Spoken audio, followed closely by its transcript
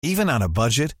Even on a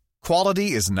budget,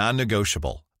 quality is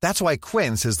non-negotiable. That's why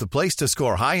Quince is the place to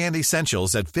score high-end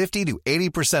essentials at 50 to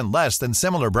 80% less than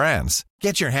similar brands.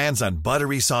 Get your hands on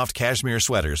buttery soft cashmere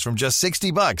sweaters from just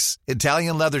 $60,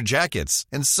 Italian leather jackets,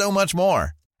 and so much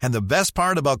more. And the best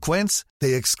part about Quince,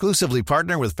 they exclusively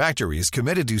partner with factories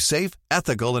committed to safe,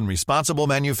 ethical, and responsible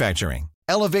manufacturing.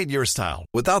 Elevate your style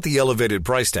without the elevated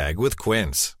price tag with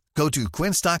Quince. Go to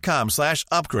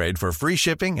quince.com/upgrade for free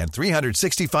shipping and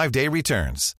 365-day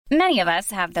returns. Many of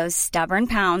us have those stubborn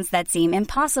pounds that seem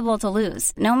impossible to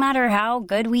lose, no matter how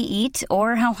good we eat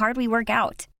or how hard we work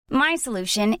out. My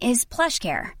solution is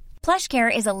PlushCare.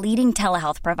 PlushCare is a leading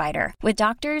telehealth provider with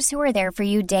doctors who are there for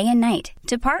you day and night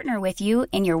to partner with you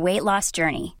in your weight loss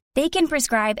journey. They can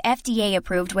prescribe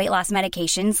FDA-approved weight loss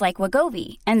medications like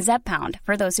Wegovy and Zepbound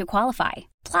for those who qualify.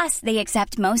 Plus, they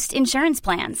accept most insurance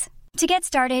plans. To get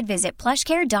started, visit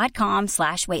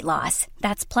plushcare.com/weightloss.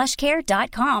 That's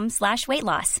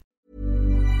plushcare.com/weightloss.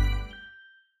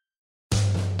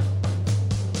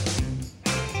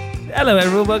 Hello,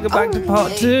 everyone. Welcome back to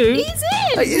part 2. He's in!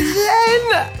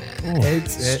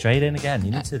 It's Straight in again.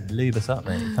 You need to lube us up,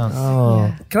 mate. You can't.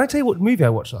 Oh. Can I tell you what movie I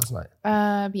watched last night?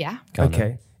 Yeah. Go on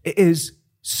Okay. It is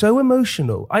so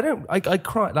emotional. I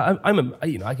cry. Like,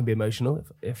 I can be emotional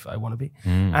if I want to be.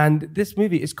 And this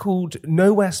movie is called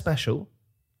Nowhere Special.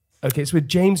 Okay, it's with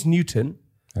James Newton,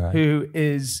 who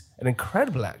is an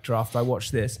incredible actor after I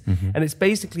watched this. And it's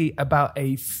basically about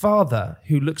a father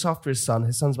who looks after his son.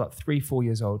 His son's about 3-4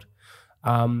 years old.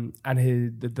 And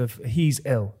he's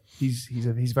ill.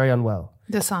 He's very unwell.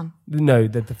 The son. No,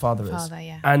 the father is. Father,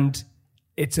 yeah. And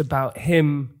it's about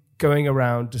him going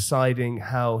around deciding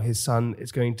how his son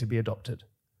is going to be adopted.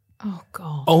 Oh,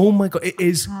 God. Oh my God, it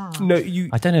is. No, you.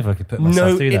 I don't know if I could put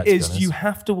myself through that. No, it is. You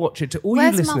have to watch it. To all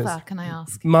Where's you listeners. Mother, can I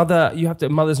ask? Mother, you have to.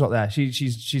 Mother's not there. She's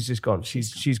just gone.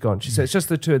 She's gone. She said it's just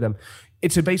the two of them.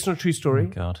 It's based on a true story.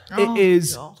 Oh, God. It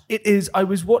is. It is. I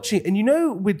was watching,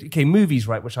 and with movies,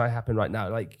 right, which I happen right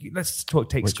now. Like, let's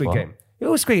take Which Squid one? Game.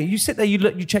 Squid Game. You sit there,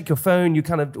 you check your phone, you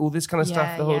kind of all this kind of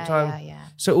stuff the whole time. Yeah.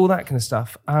 So all that kind of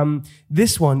stuff.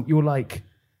 This one, you're like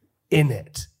in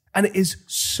it, and it is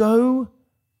so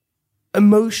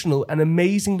emotional and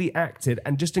amazingly acted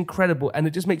and just incredible, and it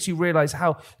just makes you realize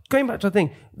how, going back to the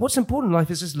thing, what's important in life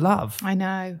is just love. I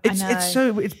know.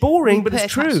 It's boring, but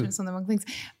it's true. Attachments on the wrong things.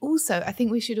 Also, I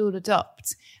think we should all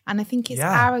adopt, and I think it's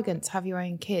arrogant to have your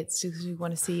own kids because you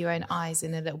want to see your own eyes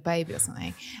in a little baby or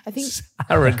something. I think it's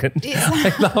arrogant.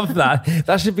 I love that.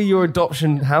 That should be your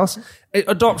adoption house.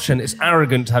 Adoption. It's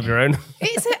arrogant to have your own.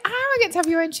 It's arrogant to have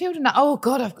your own children. Like, oh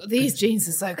God, I've got these genes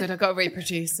are so good. I've got to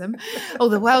reproduce them. Oh,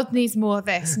 the world needs more of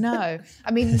this. No,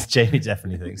 I mean, Jamie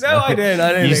definitely thinks. No, I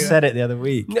don't. You said it the other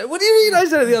week. No, what do you mean? I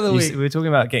said it the other week. We were talking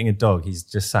about getting a dog. He's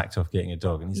just sacked off getting a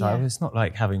dog, and he's like, well, "It's not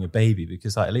like having a baby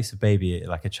because, like, at least a baby,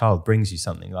 like a child, brings you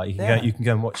something. Like you can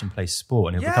go and watch him play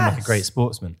sport, and he'll become like a great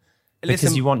sportsman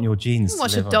because you want your genes.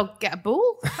 watch to a live dog get a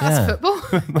ball. That's football.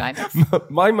 Kind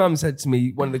of. My mum said to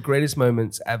me, one of the greatest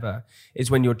moments ever is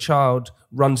when your child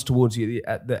runs towards you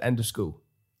at the end of school.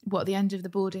 What, the end of the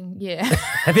boarding year?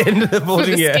 At the end of the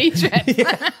boarding year. ski trip.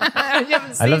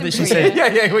 I love that she said,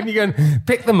 yeah, when you go and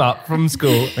pick them up from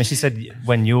school. When she said,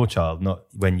 when your child, not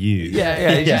when you.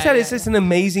 Yeah. She said it's just an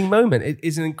amazing moment. It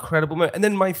is an incredible moment. And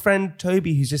then my friend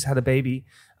Toby, who's just had a baby,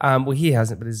 well, he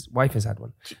hasn't, but his wife has had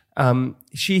one.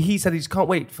 He said he just can't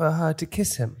wait for her to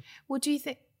kiss him. What do you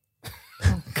think?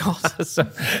 Oh, God.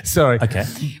 Sorry. Okay.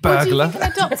 Well, do you Burglar. think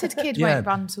an adopted kid won't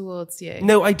run towards you?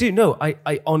 No, I do. No,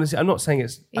 I honestly, I'm not saying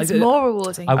it's... It's more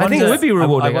rewarding. I think it would be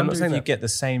rewarding. I I'm wonder not saying if you that. get the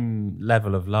same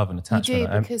level of love and You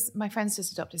attachment. do, because my friend's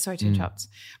just adopted. Sorry to interrupt,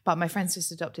 but my friend's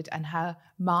just adopted, and her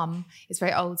mum is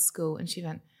very old school, and she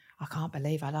went, I can't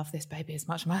believe I love this baby as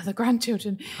much as my other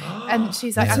grandchildren. And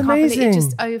she's like, That's I can't believe amazing. it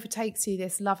just overtakes you,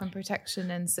 this love and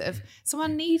protection, and sort of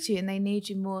someone needs you, and they need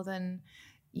you more than,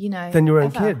 Than your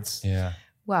own ever. kids. Yeah.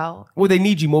 Well, they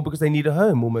need you more because they need a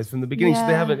home almost from the beginning. So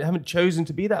they Yeah. haven't chosen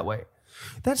to be that way.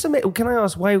 That's amazing. Can I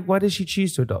ask why did she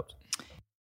choose to adopt?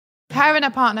 her and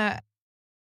her partner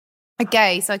are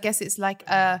gay, so I guess it's like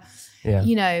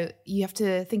you have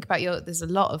to think about there's a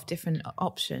lot of different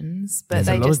options, but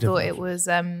they just thought it was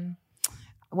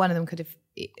one of them could have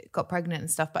got pregnant and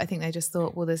stuff, but I think they just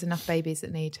thought, well, there's enough babies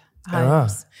that need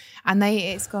homes, and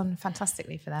it's gone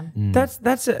fantastically for them.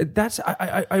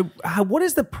 What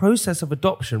is the process of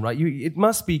adoption, right? It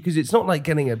must be, because it's not like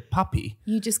getting a puppy.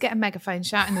 You just get a megaphone,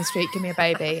 shout in the street, give me a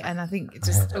baby, and I think it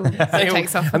just all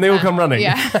takes off. And they all come running.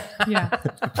 Yeah.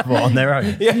 What, on their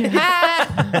own?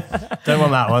 Don't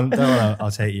want that one. Don't want that.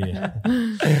 I'll take you.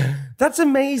 That's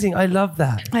amazing. I love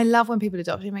that. I love when people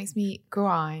adopt. It makes me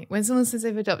cry. When someone says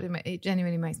they've adopted, it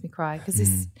genuinely makes me cry because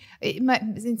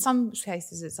in some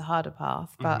cases it's a harder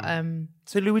path. But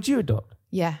So Lou, would you adopt?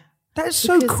 Yeah. That is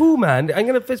so cool, man. I'm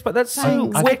going to fist bump. That's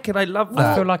so wicked. I love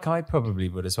that. I feel like I probably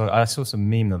would as well. I saw some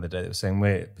meme the other day that was saying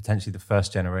we're potentially the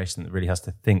first generation that really has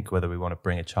to think whether we want to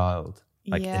bring a child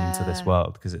into this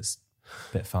world because it's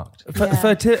a bit fucked.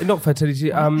 Not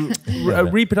fertility.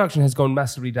 Reproduction has gone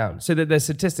massively down. So that there's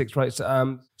statistics, right?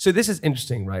 So this is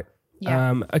interesting, right?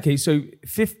 Yeah. Okay, so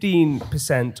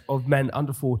 15% of men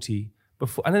under 40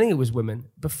 before, and I think it was women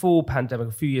before pandemic,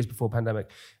 a few years before pandemic.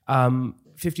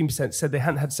 15% said they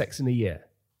hadn't had sex in a year,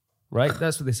 right?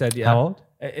 That's what they said, yeah. How old?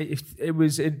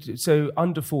 So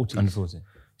under 40. Under 40.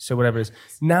 So whatever it is.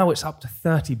 Now it's up to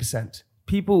 30%.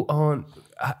 People aren't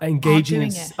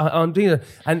engaging aren't doing it.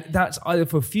 And that's either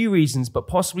for a few reasons, but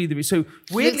possibly so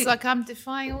weirdly, looks like I'm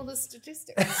defying all the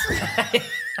statistics.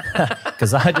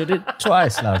 Because I did it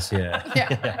twice last year.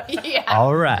 Yeah.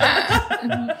 All right.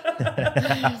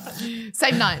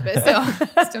 Same night, but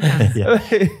still counts.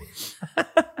 Yeah.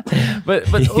 but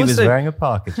he also, was wearing a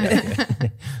Parker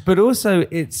jacket. But also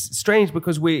it's strange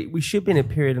because we should be in a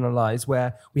period in our lives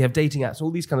where we have dating apps,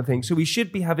 all these kind of things. So we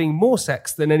should be having more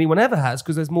sex than anyone ever has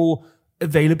because there's more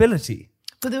availability.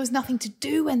 But there was nothing to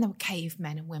do when there were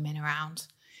cavemen and women around.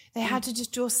 They had to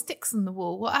just draw sticks on the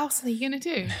wall. What else are they going to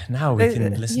do? Now we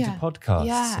can listen to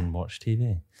podcasts and watch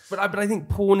TV. But I think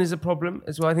porn is a problem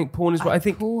as well. I think porn is what I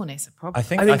think. Porn is a problem. I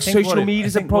think social media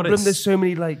is a problem. There's so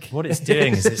many what it's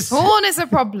doing is porn is a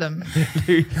problem.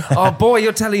 Oh boy,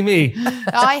 you're telling me.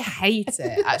 I hate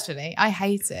it. Actually, I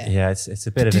hate it. Yeah, it's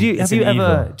a bit of.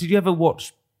 Did you ever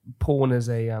watch porn as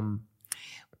a?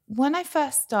 When I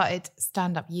first started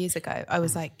stand-up years ago, I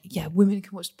was like, yeah, women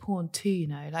can watch porn too, you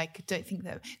know? Like, don't think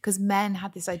that... Because men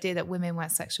had this idea that women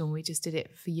weren't sexual and we just did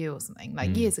it for you or something.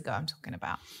 Like, years ago, I'm talking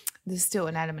about. There's still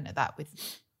an element of that with,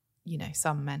 you know,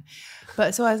 some men.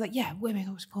 But so I was like, yeah, women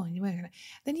can watch porn.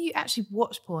 Then you actually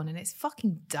watch porn and it's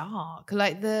fucking dark.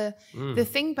 Like, the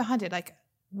thing behind it, like...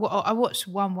 Well, I watched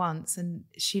one once and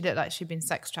she looked like she'd been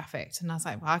sex trafficked and I was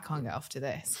like, well, I can't get off to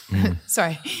this.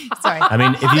 Sorry. I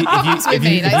mean, if you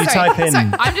type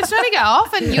in... I'm just trying to get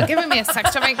off and you're giving me a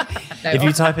sex traffic. No. If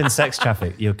you type in sex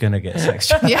traffic, you're going to get sex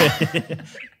traffic. Yeah.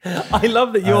 I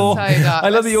love that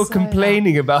you're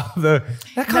complaining about the...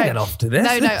 I can't get off to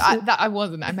this. No, I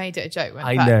wasn't. I made it a joke.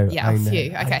 I know. Yeah, a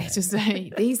few. Okay, just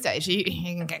these days you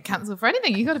can get cancelled for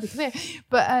anything. You've got to be clear.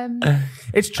 But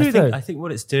it's true though. I think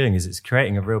what it's doing is it's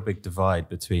creating a real big divide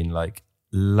between like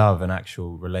love and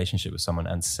actual relationship with someone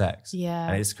and sex. Yeah.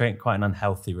 And it's creating quite an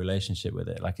unhealthy relationship with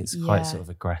it. Like it's quite sort of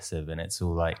aggressive and it's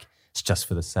all like, it's just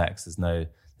for the sex. There's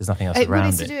nothing else around it.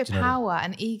 It's to do with power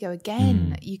and ego.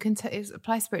 Again, you can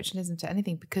apply spiritualism to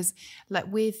anything because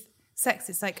like with sex,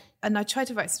 it's like, and I tried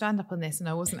to write stand-up on this and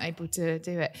I wasn't able to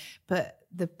do it, but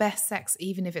the best sex,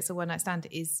 even if it's a one-night stand,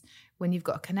 is when you've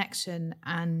got a connection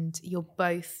and you're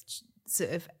both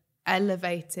sort of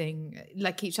elevating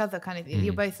like each other kind of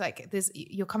you're both like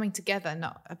you're coming together,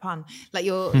 not a pun, like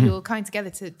you're coming together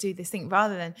to do this thing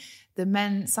rather than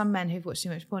some men who've watched too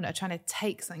much porn are trying to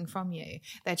take something from you.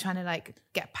 They're trying to like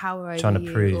get power over trying to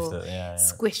you prove or that,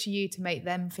 squish you to make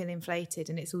them feel inflated,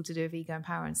 and it's all to do with ego and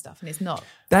power and stuff, and it's not.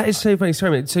 That is so funny.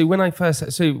 Sorry, so when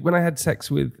I had sex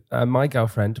with my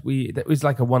girlfriend, that was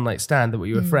like a one night stand that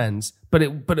we were friends, but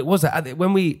it was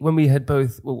when we had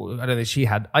both. Well, I don't know. She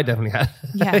had. I definitely had.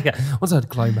 Yeah. Once I had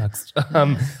climaxed,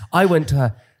 I went to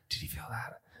her. Did you feel that?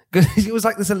 Because it was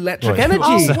like this electric energy.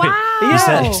 Oh wow!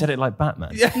 Yeah. You said it like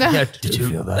Batman. Yeah. No. Yeah. Did you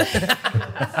feel that?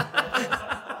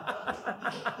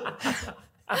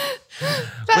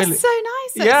 That's so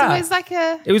nice. Yeah. So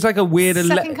it was like a weird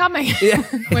second coming. Yeah.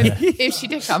 If she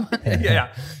did come. Yeah.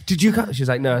 Did you come? She was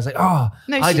like, no. I was like, oh.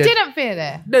 No, she didn't feel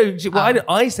it. No.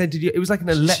 I said, did you? It was like an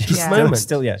electric moment.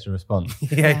 Still yet to respond.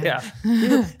 Yeah.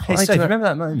 Hey, so remember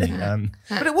that moment?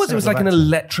 But it was like an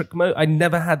electric moment. I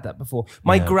never had that before.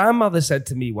 My grandmother said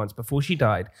to me once before she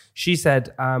died, she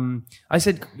said, I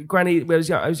said, Granny, when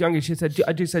I was younger, she said,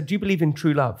 do you believe in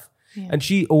true love? Yeah.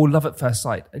 And love at first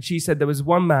sight. And she said there was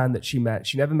one man that she met.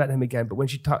 She never met him again, but when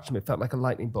she touched him, it felt like a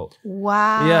lightning bolt.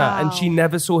 Wow. Yeah, and she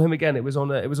never saw him again. It was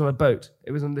on a boat.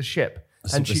 It was on the ship.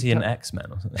 And was he an X-Men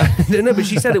or something? No, but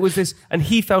she said it was this, and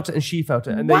he felt it and she felt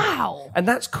it. And wow. And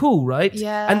that's cool, right?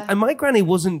 Yeah. And my granny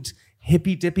wasn't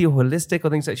hippy dippy or holistic or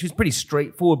things like that. She was pretty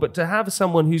straightforward, but to have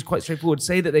someone who's quite straightforward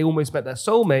say that they almost met their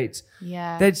soulmate,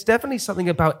 there's definitely something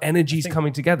about energies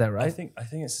coming together, right? I think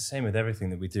it's the same with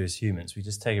everything that we do as humans. We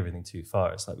just take everything too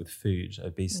far. It's like with food,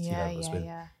 obesity levels,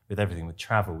 with with everything, with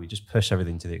travel, we just push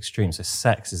everything to the extreme. So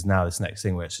sex is now this next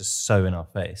thing where it's just so in our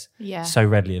face, so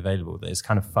readily available that it's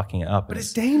kind of fucking it up. But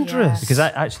it's dangerous. Because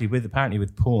actually apparently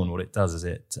with porn, what it does is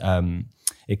it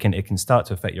can start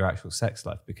to affect your actual sex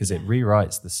life because it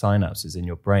rewrites the synapses in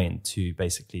your brain to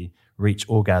basically reach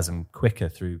orgasm quicker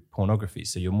through pornography.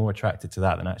 So you're more attracted to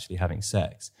that than actually having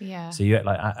sex. Yeah. So you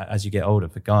as you get older,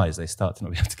 for guys, they start to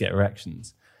not be able to get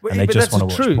erections. And they just want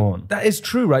to watch porn. That is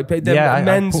true, right? But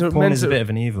porn is a bit of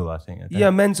an evil, I think.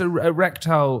 Men's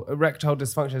erectile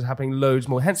dysfunction is happening loads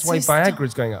more. Hence why Viagra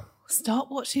is going up. Stop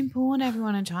watching porn,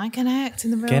 everyone, and try and connect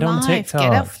in the real life. Get on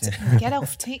TikTok. Get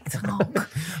off TikTok.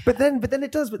 But then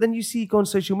it does. But then you go on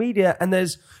social media, and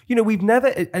there's, we've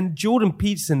never. And Jordan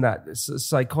Peterson, that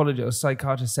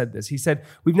psychiatrist, said this. He said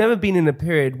we've never been in a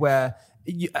period where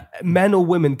men or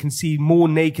women can see more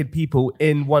naked people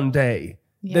in one day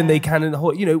than they can in the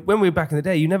whole. When we were back in the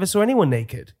day, you never saw anyone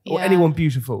naked or anyone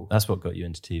beautiful. That's what got you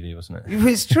into TV, wasn't it?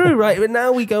 It's true, right? But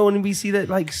now we go on and we see that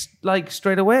like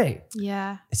straight away.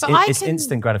 Yeah, it's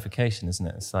instant gratification, isn't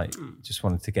it? It's like just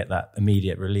wanted to get that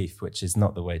immediate relief, which is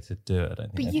not the way to do it. I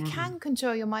don't think. But you can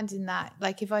control your mind in that.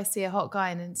 Like if I see a hot guy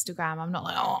on Instagram, I'm not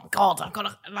like, oh God, I've got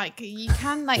to like. You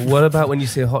can like. What about when you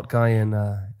see a hot guy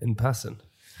in person?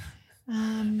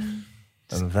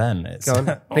 And then it's... Go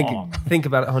on. Think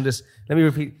about it, Honda. Let me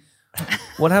repeat.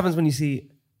 What happens when you see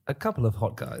a couple of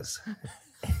hot guys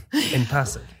in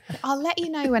passing? I'll let you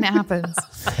know when it happens.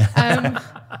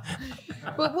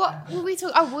 But what were we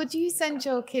talking? Oh, would you send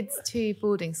your kids to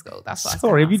boarding school? That's what.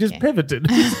 Sorry, have you just pivoted?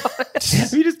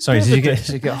 Sorry, did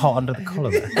you get hot under the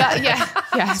collar there?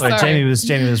 Yeah. Sorry, Jamie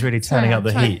was really turning up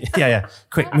the heat. Yeah.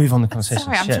 Quick, move on the conversation.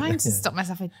 Sorry, I'm trying to stop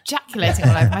myself ejaculating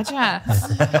all over my chair.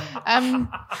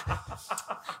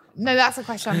 No, that's a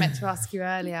question I meant to ask you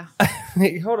earlier.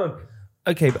 Hold on.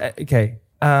 Okay.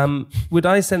 Would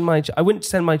I send I wouldn't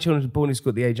send my children to boarding school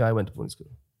at the age I went to boarding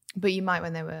school. But you might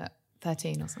when they were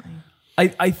 13 or something.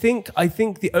 I think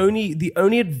the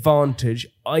only advantage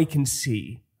I can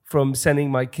see from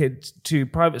sending my kids to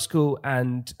private school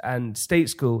and state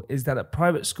school is that at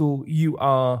private school you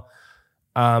have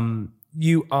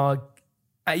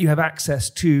access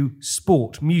to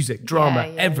sport, music,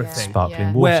 drama, everything.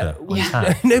 Sparkling water.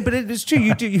 No, but it's true.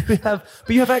 You do. You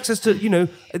have access to.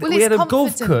 We had a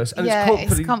golf course, and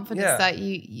it's confidence that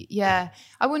you.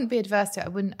 I wouldn't be adverse to it.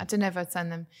 I don't know if I'd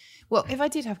send them. Well, if I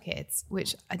did have kids,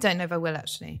 which I don't know if I will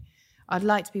actually, I'd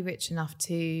like to be rich enough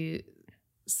to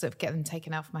sort of get them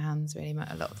taken out of my hands really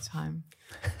a lot of the time.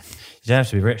 You don't have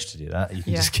to be rich to do that. You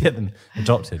can just get them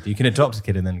adopted. You can adopt a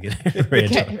kid and then get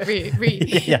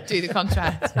readopted. Do the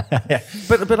contract.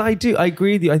 But I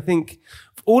agree with you. I think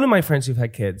all of my friends who've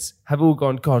had kids have all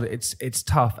gone, God, it's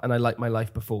tough, and I liked my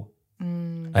life before.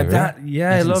 And that, you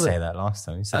didn't say that last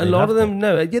time. You said a lot of them,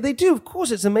 no. Yeah, they do. Of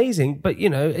course, it's amazing, but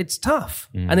it's tough,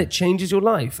 and it changes your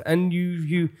life, and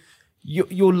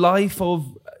your life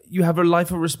of you have a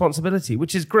life of responsibility,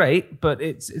 which is great, but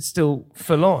it's still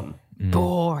full on.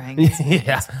 Boring.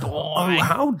 It's boring. Oh,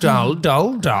 how dull.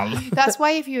 That's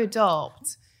why if you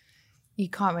adopt, you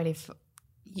can't really.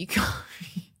 You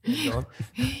can't.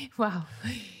 Wow.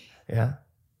 Yeah.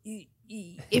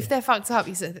 If they're fucked up,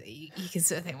 you can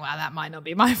sort of think, wow, that might not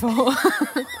be my fault.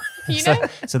 You know?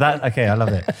 So that, okay, I love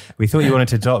it. We thought you wanted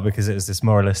to adopt because it was this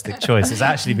moralistic choice. It's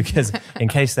actually because in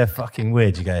case they're fucking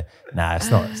weird, you go, nah, it's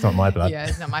not my blood. Yeah,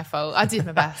 it's not my fault. I did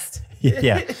my best.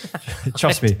 Yeah.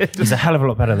 Trust me, he's a hell of a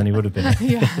lot better than he would have been.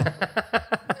 Yeah.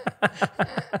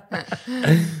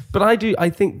 But I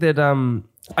think that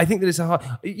it's a hard,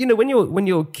 when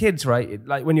you're kids, right?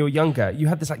 Like when you're younger, you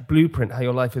have this like blueprint how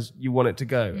your life is, you want it to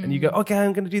go. And you go, okay,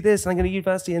 I'm going to do this, and I'm going to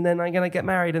university, and then I'm going to get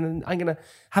married, and then I'm going to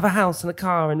have a house and a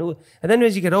car and all. And then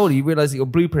as you get older, you realize that your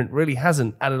blueprint really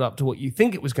hasn't added up to what you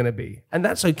think it was going to be. And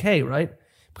that's okay, right?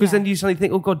 Because then you suddenly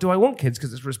think, oh God, do I want kids?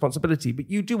 Because it's responsibility. But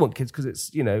you do want kids because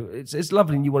it's, it's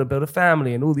lovely, and you want to build a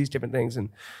family and all these different things. And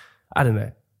I don't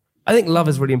know. I think love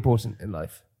is really important in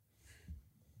life.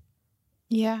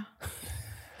 Yeah.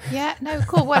 Yeah, no,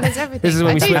 cool. Well, there's everything. This is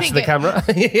when we switch to the camera.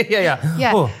 Yeah.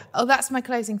 Yeah. Oh, that's my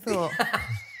closing thought.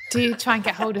 Do try and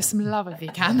get hold of some love if you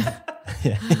can.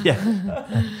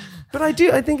 Yeah. But I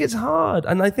think it's hard.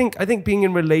 And I think being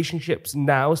in relationships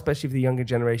now, especially for the younger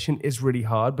generation, is really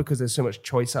hard because there's so much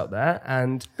choice out there.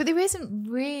 But there isn't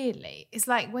really. It's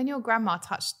like when your grandma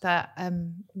touched the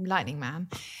Lightning Man,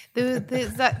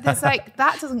 there's like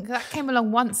that came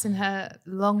along once in her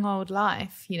long old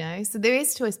life, So there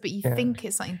is choice, but you think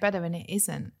it's something better and it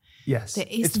isn't. Yes,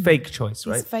 it's fake choice,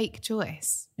 right? It's fake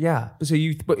choice. Yeah. So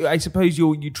but I suppose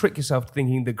you trick yourself to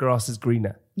thinking the grass is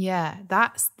greener. Yeah,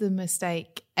 that's the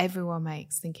mistake everyone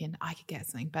makes, thinking I could get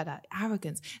something better.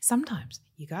 Arrogance. Sometimes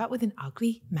you go out with an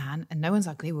ugly man, and no one's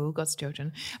ugly, we're all God's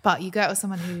children, but you go out with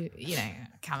someone who,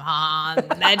 come on,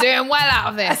 they're doing well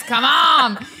out of this, come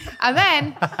on. And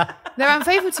then they're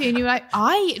unfaithful to you, and you're like,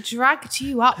 I dragged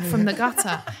you up from the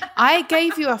gutter. I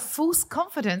gave you a false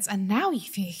confidence, and now you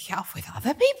think you get off with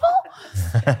other people?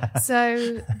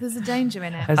 So there's a danger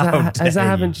in it. Has that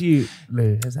happened to you,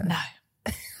 Lou? No.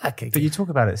 Okay, but you talk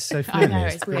about it so fluently. I know,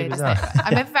 it's weird, isn't it?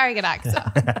 I'm a very good actor.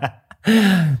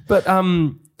 But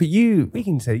we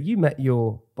can say you met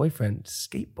your boyfriend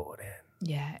skateboarding.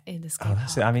 Yeah, in the skate park.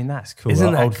 That's cool.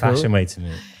 Isn't that old-fashioned cool? way to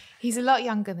meet. He's a lot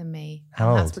younger than me.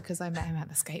 How That's old? because I met him at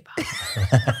the skate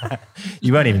park.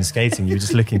 You weren't even skating. You were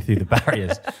just looking through the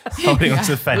barriers, holding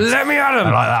onto the fence. Let me at him.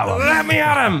 I like that one. Let me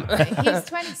at him. He's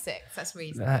 26. That's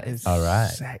reasonable. That is All right.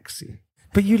 sexy.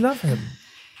 But you love him.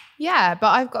 Yeah, but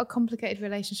I've got a complicated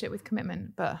relationship with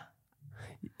commitment. But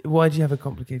Why do you have a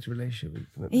complicated relationship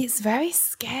with commitment? it's very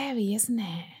scary, isn't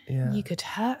it? Yeah. You could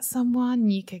hurt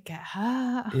someone. You could get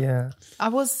hurt. Yeah. I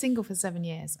was single for 7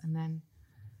 years, and then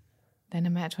I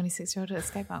met a 26-year-old at a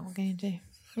skate park. What can you do?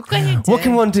 What can you do? What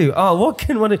can one do? Oh, what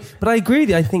can one do? But I agree with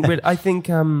you. I think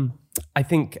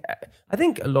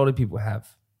a lot of people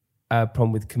have a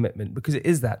problem with commitment because it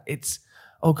is that. It's,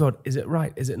 oh God, is it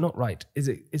right? Is it not right? Is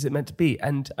it meant to be?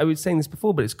 And I was saying this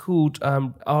before, but it's called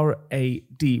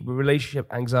RAD,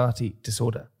 relationship anxiety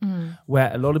disorder,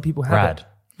 where a lot of people have Rad. it.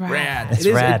 Rad. It's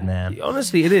rad, man.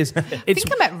 Honestly, it is. I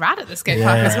think I met Rad at the skate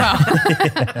park as well.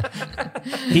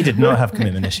 He did not have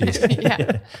commitment issues.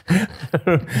 Yeah.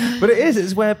 But it is.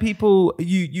 It's where people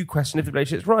you question if the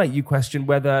relationship's right. You question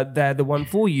whether they're the one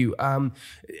for you.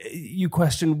 You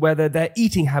question whether their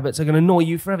eating habits are going to annoy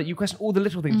you forever. You question all the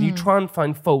little things. You try and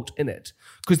find fault in it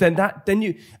because then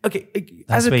you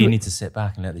That's where you need to sit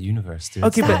back and let the universe do it.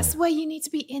 Okay, That's where you need to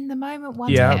be in the moment,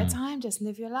 one day at a time. Just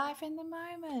live your life in the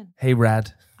moment. Hey,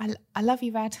 Rad. I love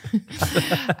you, Rad.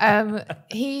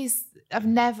 I've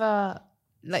never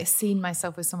seen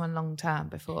myself with someone long term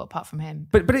before, apart from him.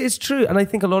 But it is true, and I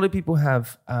think a lot of people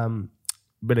have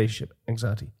relationship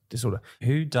anxiety disorder.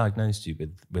 Who diagnosed you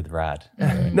with RAD?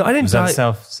 No, I didn't. Was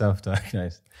that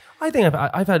self-diagnosed? I think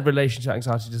I've had relationship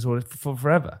anxiety disorder for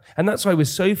forever, and that's why with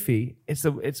Sophie, it's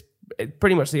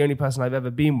pretty much the only person I've ever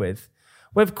been with.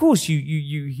 Well, of course,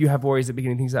 you have worries at the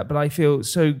beginning, things like that, but I feel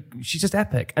she's just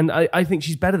epic, and I think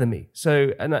she's better than me.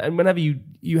 So, and whenever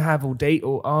you have or date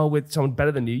or are with someone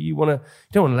better than you, you don't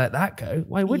want to let that go.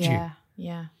 Why would you?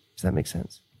 Yeah. Does that make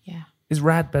sense? Yeah. Is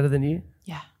Rad better than you?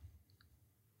 Yeah.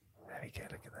 There we go.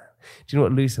 Look at that. Do you know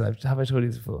what Lou said? Have I told you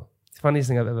this before? It's the funniest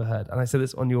thing I've ever heard, and I said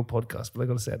this on your podcast, but I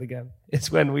got to say it again.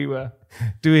 It's when we were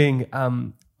doing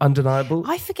Undeniable.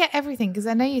 I forget everything because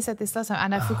I know you said this last time,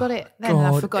 and I forgot it then, and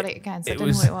I forgot it again. So I don't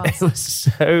know what it was. It was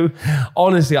so,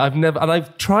 honestly,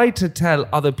 I've tried to tell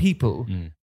other people,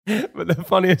 but the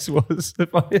funniest was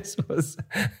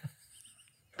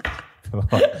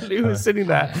Lou was sitting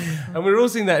there, and we were all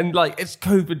sitting there, and it's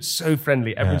COVID so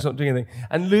friendly, everyone's not doing anything,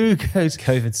 and Lou goes,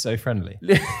 COVID's so friendly.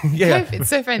 yeah, COVID,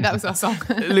 so friendly. That was our song.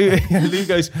 Lou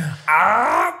goes,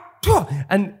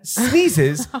 and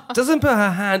sneezes, doesn't put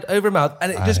her hand over her mouth,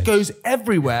 and it just goes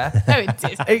everywhere. No, it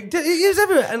did. It was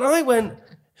everywhere. And I went,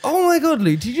 oh my God,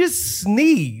 Lou, did you just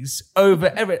sneeze over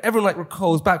everyone? Everyone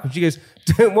recoils backwards. She goes,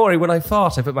 don't worry, when I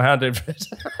fart, I put my hand over it.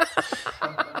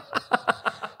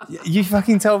 You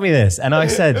fucking told me this, and I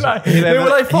said, when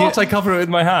I fart, I cover it with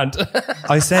my hand.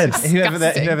 I said, whoever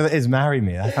that is, marry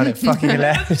me. I found it fucking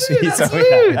hilarious. That's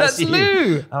Lou. That's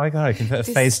Lou. Oh my God, I can put a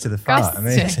face to the fart.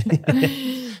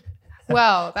 Amazing.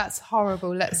 Well, that's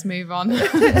horrible. Let's move on.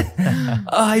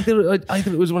 I thought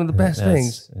it was one of the best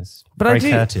things. It's but very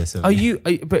courteous of you.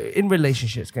 But in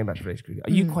relationships, going back to relationships,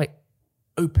 are you quite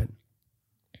open?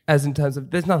 As in terms of,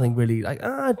 there's nothing really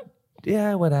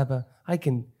whatever. I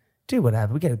can do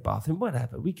whatever. We get a bathroom,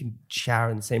 whatever. We can shower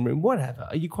in the same room, whatever.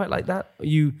 Are you quite like that? Are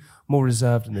you more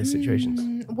reserved in those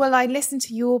situations? Well, I listened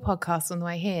to your podcast on the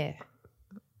way here.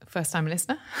 First time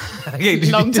listener.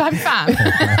 Long time fan.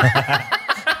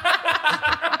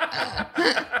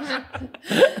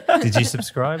 Did you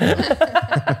subscribe? You're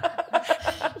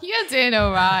doing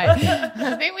all right.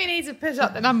 I think we need to push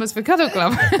up the numbers for Cuddle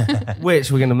Club.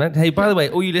 Which we're going to mention. Hey, by the way,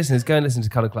 all you listeners, go and listen to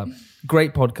Cuddle Club.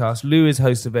 Great podcast. Lou is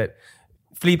host of it.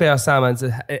 Felipe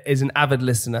Arsaman is an avid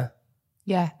listener.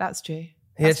 Yeah, that's true.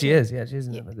 She is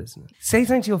an avid listener. Say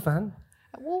something to your fan.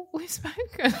 Well, we've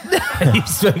spoken. You've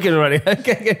spoken already.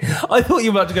 Okay. I thought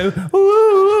you were about to go,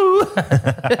 woo.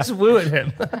 Just woo at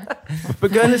him.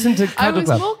 But go and listen to Cuddle Club.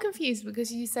 I was more confused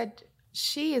because you said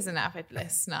she is an avid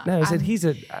listener. No, I said he's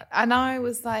a... And I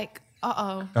was like,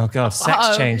 Oh God,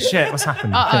 sex change. Shit, what's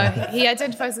happened? He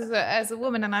identifies as a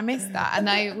woman, and I missed that. And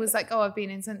I was like, I've been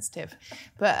insensitive.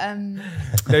 But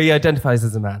no, he identifies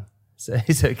as a man. So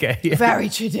it's okay. Very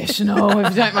traditional, if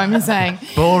you don't mind me saying.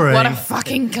 Boring. What a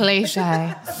fucking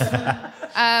cliche.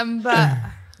 But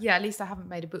yeah, at least I haven't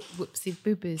made a whoopsie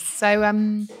boopers.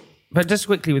 So, but just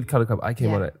quickly with Cuddle Club, I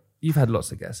came on it. You've had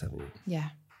lots of guests, haven't you? Yeah.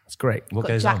 It's great. What Got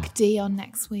goes Jack on? D on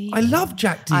next week. I love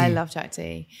Jack D. I love Jack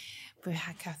D. We've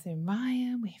had Catherine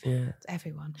Ryan. We've had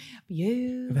everyone.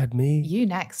 You've had me. You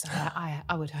next, I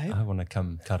would hope. I want to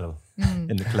come cuddle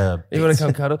in the club. You want to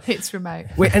come cuddle? It's remote.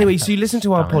 Wait, anyway, so you listen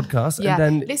to our podcast Yeah,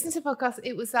 and then... listen to the podcast.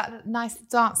 It was that nice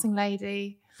dancing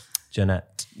lady.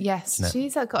 Jeanette. Yes, Jeanette.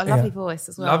 she's got a lovely voice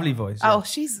as well. Lovely voice. Yeah. Oh,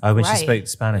 she's Oh, when great. she spoke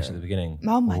Spanish at the beginning.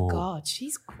 Oh my God,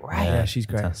 she's great. Yeah, she's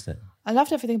great. Fantastic. I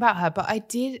loved everything about her, but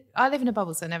I live in a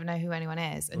bubble, so I never know who anyone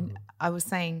is. And I was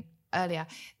saying earlier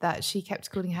that she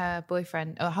kept calling her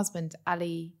boyfriend or husband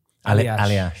Ali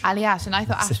Aliash. Ash, and I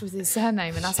thought Ash was his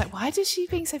surname, and I was like, why is she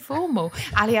being so formal?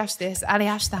 Ali Ash this, Ali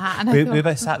Ash that, and I We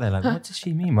both sat there like, what does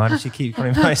she mean? Why does she keep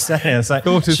calling my surname? I was like,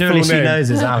 Thought his surely full she name. knows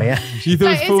it's Aliash. You thought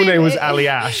Like, his full as if name was it- Ali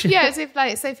Ash. Yeah, as if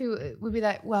like Sophie would be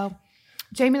like, well,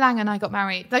 Jamie Lang and I got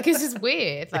married. Like, it's just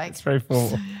weird. Like, It's very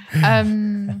formal.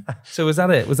 So was that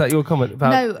it? Was that your comment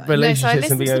about no. So I relationships and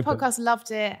listened being to the open? podcast,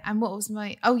 loved it. And what was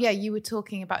my? Oh yeah, you were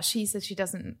talking about. She said she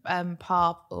doesn't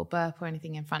parp or burp or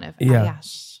anything in front of Yeah.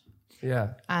 Ayash. Yeah.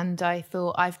 And I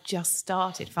thought I've just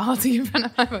started farting in front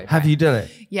of my boyfriend. Have you done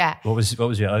it? Yeah. What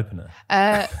was your opener?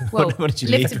 Well, What did you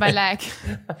lifted leave my it? leg.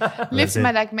 Lifted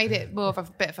my leg, made it more of a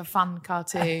bit of a fun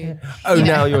cartoon. Oh,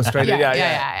 now you're straight in. Yeah.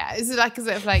 Yeah. It's like a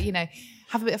sort of like,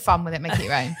 have a bit of fun with it, make it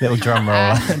your own. Little drum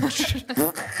roll.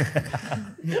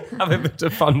 Have a bit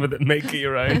of fun with it, make it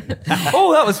your own.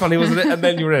 Oh, that was funny, wasn't it? And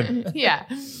then you're in. Yeah.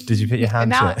 Did you put your hand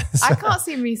Now to it? I can't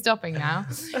see me stopping now.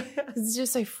 It's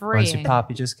just so Once freeing. you pop,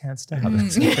 you just can't stop.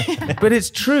 But it's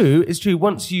true. It's true.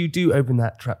 Once you do open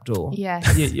that trap door,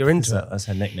 Yes. you're into it. That's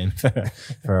her nickname for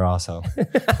her arsehole.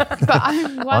 But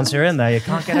I'm Once you're in there, you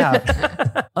can't get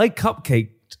out. I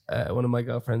cupcaked one of my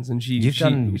girlfriends, and she You've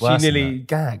done worse than nearly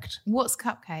gagged. What's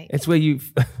cupcake? It's where you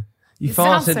It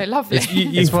sounds farted. so lovely.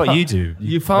 It's what you do.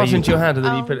 You fart Where into your hand and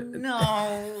then you Oh, put it.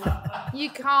 no. You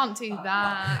can't do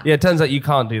that. Yeah, it turns out you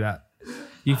can't do that.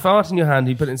 You fart in your hand,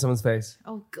 you put it in someone's face.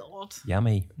 Oh, God.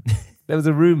 Yummy. There was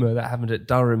a rumour that happened at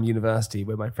Durham University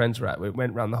where my friends were at. It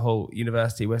went around the whole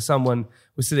university where someone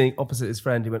was sitting opposite his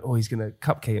friend. He went, oh, he's going to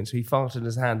cupcake him. So he farted in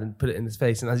his hand and put it in his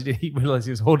face. And as he did, he realised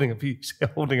he was holding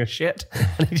a shit.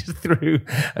 And he just threw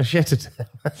a shit at him.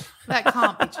 That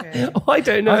can't be true. Oh, I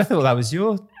don't know. I thought that was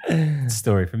your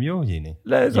story from your uni.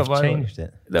 No, it's You've not mine. changed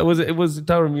it. It was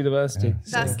Durham University.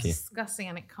 That's Thank you. disgusting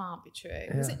and it can't be true.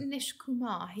 Was it Nish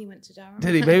Kumar? He went to Durham.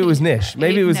 Did he? Maybe it was Nish.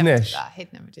 Maybe He'd it was never Nish. do that.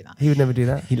 He'd never do that. He would never do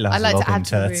that. He loves I'd like to lobbing add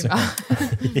to turds.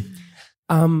 the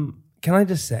rumour. Can I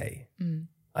just say,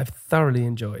 I've thoroughly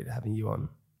enjoyed having you on.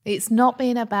 It's not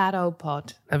been a bad old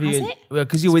pod. Have Has you? it? Well,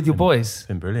 because you're with your boys. It's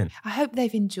been brilliant. I hope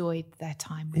they've enjoyed their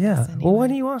time with Yeah. us anyway. Well, why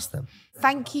don't you ask them?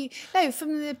 Thank you. No,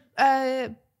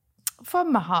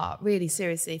 from my heart, really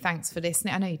seriously, thanks for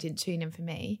listening. I know you didn't tune in for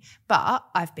me, but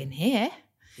I've been here.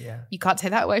 Yeah. You can't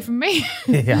take that away from me.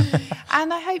 Yeah.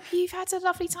 And I hope you've had a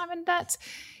lovely time and that,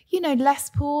 less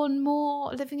porn,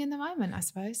 more living in the moment, I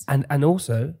suppose. And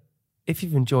also, if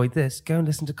you've enjoyed this, go and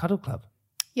listen to Cuddle Club.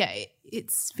 Yeah,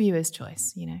 it's viewer's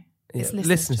choice, It's Yeah, listener's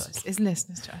listeners' choice. It's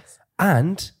listener's choice.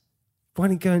 And why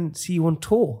don't you go and see you on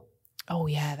tour? Oh,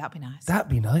 yeah, that'd be nice. That'd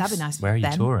be nice. That'd be nice. Where are you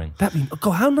Then. touring? That'd be, oh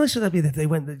God, how nice would that be if they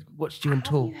went and watched you on Have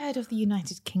tour? you heard of the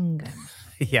United Kingdom?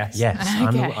 Yes. Yes,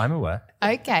 Okay. I'm aware.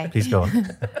 Okay. Please go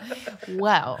on.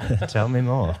 Well, Tell me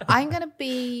more. I'm going to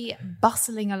be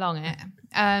bustling along it,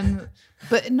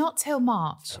 but not till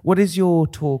March. What is your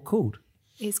tour called?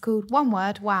 It's called One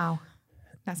Word, Wow.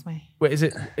 That's me. Wait,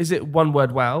 is it one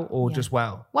word wow or Yeah. just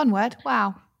wow? One word,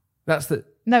 wow. That's the...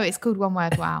 No, it's called One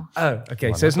Word, Wow. Oh, okay.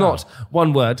 One So it's word, wow. not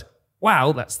one word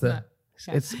wow, that's the... No.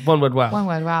 Yeah. It's one word wow. One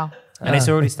Word, Wow. And it's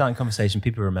already starting conversation.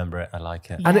 People remember it. I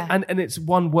like it. Yeah. And it's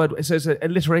one word, so it's an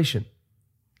alliteration.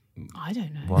 I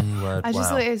don't know. One word. I just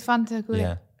wow. thought it was fun to call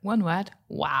Yeah. it One Word,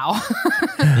 Wow.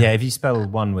 Yeah, if you spell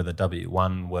one with a W,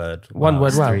 one word. One word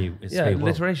it's wow. It's Yeah, three words.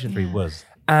 alliteration. Three Yeah. words.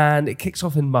 And it kicks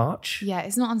off in March, Yeah,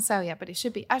 it's not on sale yet, but it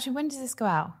should be. Actually, when does this go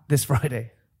out? this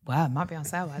Friday. Well, it might be on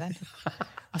sale by then.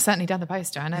 I've certainly done the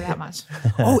poster. I know that much.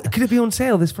 Oh, could it be on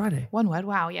sale this Friday? One Word,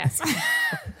 Wow, yes.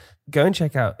 Go and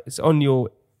check out. It's on your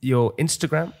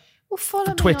Instagram, Well, follow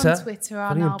me Twitter. on Twitter Follow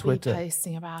and you on I'll Twitter. be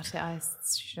posting about it, I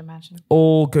should imagine.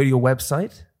 or go to your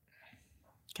website.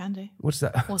 Can do. What's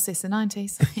that? What's this, the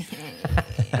 90s?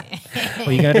 What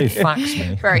are you going to do? Fax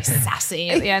me? Very sassy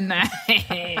at the end there.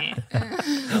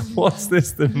 What's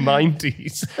this, the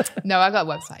 90s? No, I got a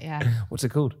website, yeah. What's it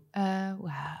called?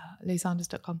 Wow,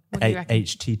 lousanders.com. What do you reckon?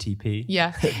 HTTP.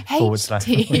 Yeah. /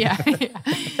 Yeah.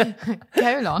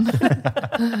 Colon.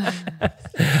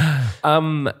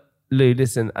 Lou,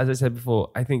 listen, as I said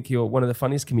before, I think you're one of the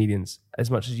funniest comedians, as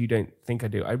much as you don't think I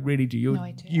do. I really do.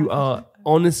 I do. You are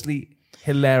honestly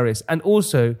hilarious. And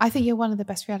also... I think you're one of the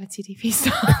best reality TV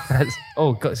stars.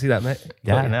 got to see that, mate.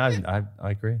 Yeah,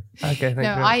 I agree. Okay, thank you.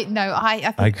 I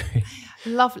I agree.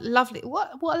 Lovely.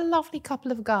 What a lovely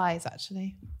couple of guys,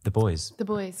 actually. The boys.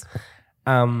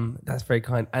 That's very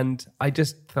kind. And I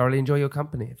just thoroughly enjoy your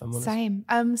company, if I'm honest. Same.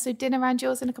 So dinner around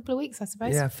yours in a couple of weeks, I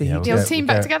suppose. Yeah, the team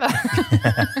back together.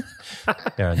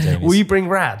 Will you bring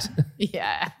Rad?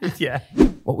 Yeah. Yeah.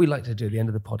 What we like to do at the end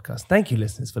of the podcast, thank you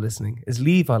listeners for listening, is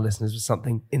leave our listeners with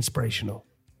something inspirational.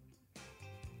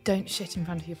 Don't shit in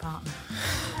front of your partner.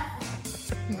 I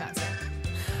think that's it.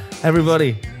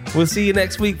 Everybody, we'll see you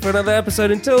next week for another episode.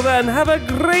 Until then, have a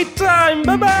great time.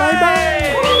 Bye-bye. Bye-bye.